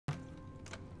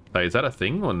Like, is that a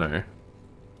thing or no?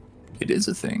 It is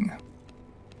a thing.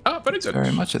 Oh, very It's good.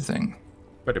 very much a thing.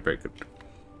 Very good.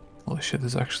 Holy shit,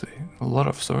 there's actually a lot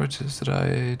of storages that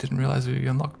I didn't realize we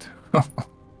unlocked.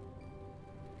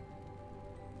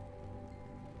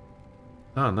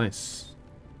 Oh, nice.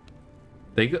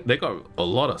 They got a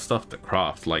lot of stuff to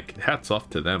craft. Like, hats off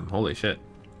to them. Holy shit.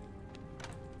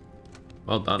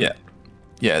 Well done. Yeah.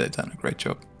 Yeah, they've done a great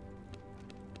job.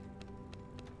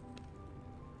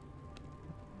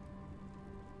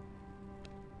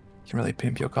 You can really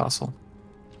pimp your castle.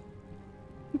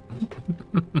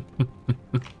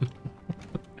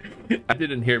 I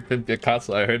didn't hear pimp your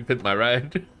castle, I heard pimp my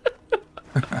ride.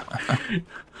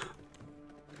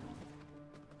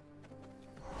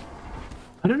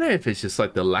 I don't know if it's just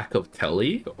like the lack of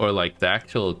telly or like the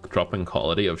actual drop in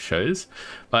quality of shows,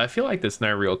 but I feel like there's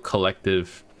no real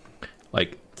collective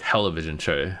like television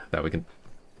show that we can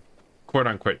quote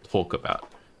unquote talk about.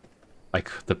 Like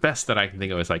the best that I can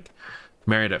think of is like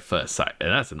Married at First Sight,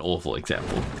 and that's an awful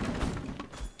example.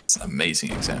 It's an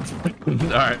amazing example.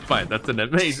 Alright, fine, that's an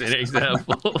amazing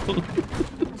example.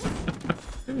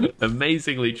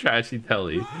 Amazingly trashy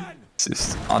telly. It's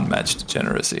just unmatched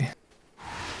degeneracy.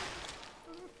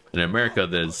 In America,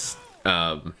 there's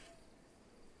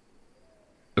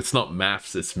it's not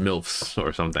maths, it's MILFs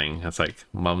or something. It's like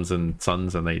mums and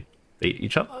sons, and they date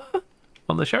each other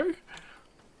on the show.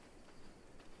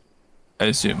 I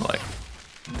assume, like,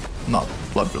 not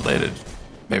blood related.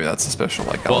 Maybe that's a special,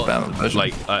 like, Alabama version.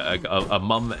 Like a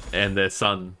mum and their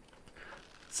son.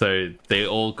 So they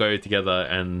all go together,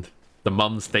 and the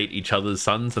mums date each other's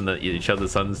sons, and each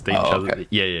other's sons date each other. Okay.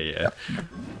 Yeah.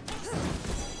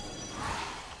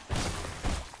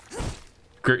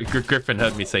 Griffin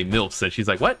heard me say MILFs, and she's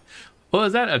like, "What? What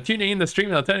was that? I'm tuning in the stream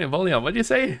and I'll turn the volume on. What'd you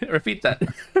say? Repeat that."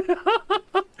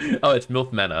 Oh, it's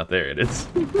MILF Manor. There it is.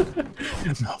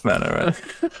 MILF Manor, right?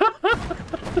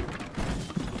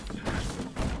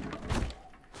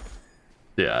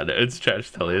 Yeah, no, it's trash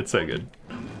telly. It's so good.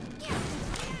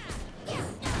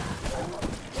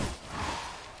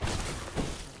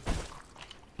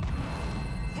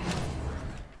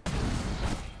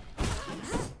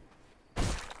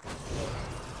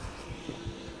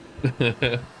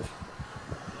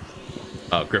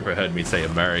 Oh, Gripper heard me say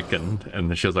American,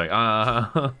 and she was like,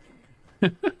 I'm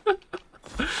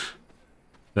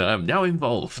now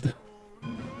involved.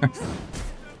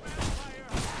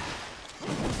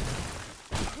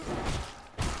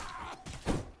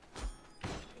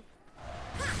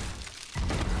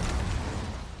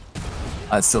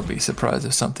 I'd still be surprised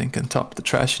if something can top the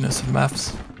trashiness of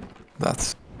maths.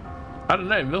 That's... I don't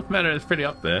know, MILF Manor is pretty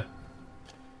up there.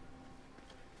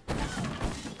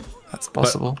 That's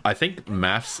possible. But I think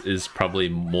maths is probably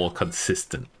more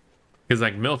consistent. Because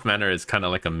like MILF Manor is kind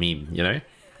of like a meme, you know?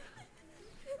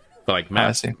 But like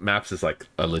maths is like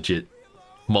a legit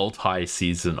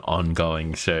multi-season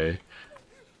ongoing show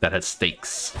that has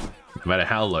stakes. No matter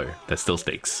how low, there's still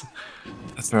stakes.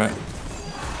 That's right.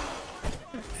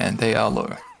 And they are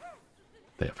low.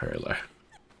 They are very low.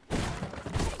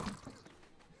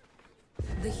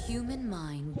 The human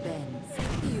mind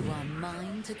bends. You are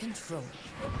mine to control.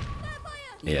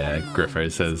 Yeah,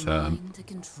 Griffo says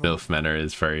MILF Manor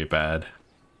is very bad.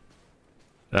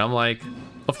 And I'm like,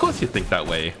 of course you think that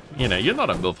way. You know, you're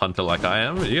not a MILF hunter like I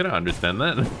am. You don't understand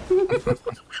that.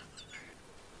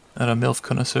 Not a MILF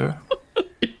connoisseur.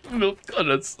 MILF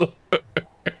connoisseur.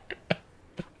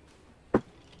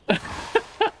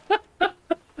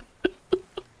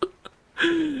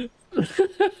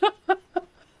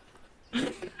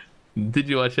 Did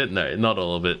you watch it? No, not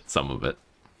all of it, some of it.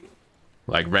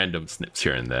 Like random snips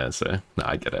here and there, so no,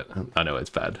 I get it. I know it's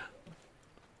bad.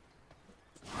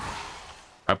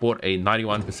 I bought a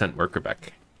 91% worker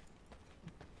back.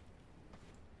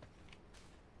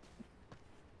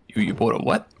 You bought a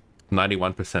what?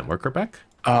 91% worker back?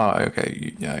 Oh,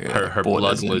 okay. Yeah. Her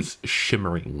blood was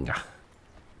shimmering.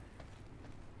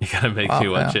 You gotta make me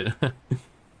watch it.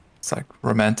 It's like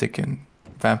romantic in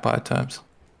vampire terms.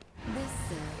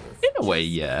 In a way,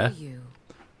 yeah.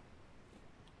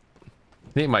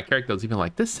 I think my character was even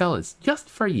like, this cell is just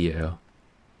for you.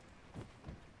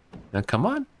 Now come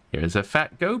on, here's a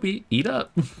fat goby, eat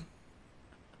up.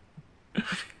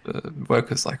 The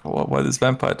worker's like, what is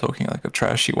vampire talking like a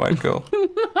trashy white girl?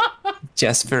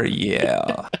 Just for you.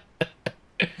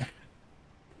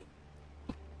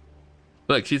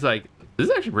 Look, she's like, this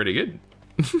is actually pretty good.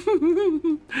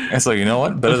 It's like, you know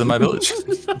what? Better than my village.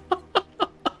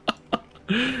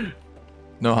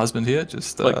 No husband here,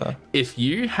 just... Look, if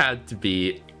you had to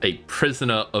be a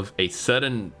prisoner of a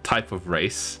certain type of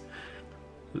race,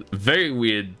 very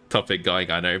weird topic going,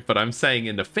 I know, but I'm saying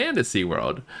in the fantasy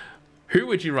world, who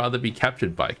would you rather be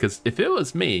captured by? Because if it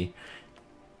was me,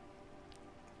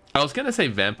 I was going to say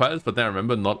vampires, but then I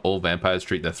remember not all vampires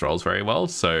treat their thralls very well,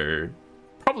 so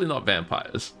probably not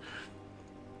vampires.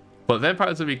 But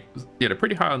vampires would be, you know,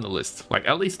 pretty high on the list, like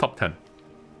at least top 10.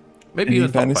 Maybe Any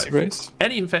even top fantasy 5. race?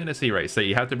 Any fantasy race that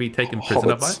you have to be taken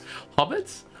prisoner by.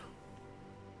 Hobbits?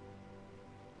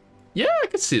 Yeah, I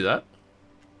could see that.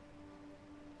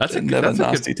 That's a good, never that's a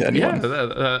nasty good, to anyone.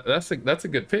 Yeah, that's a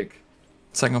good pick.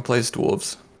 Second place,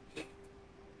 dwarves.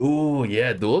 Oh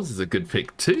yeah, dwarves is a good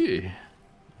pick too.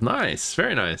 Nice,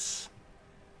 very nice.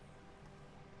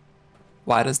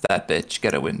 Why does that bitch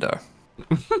get a window?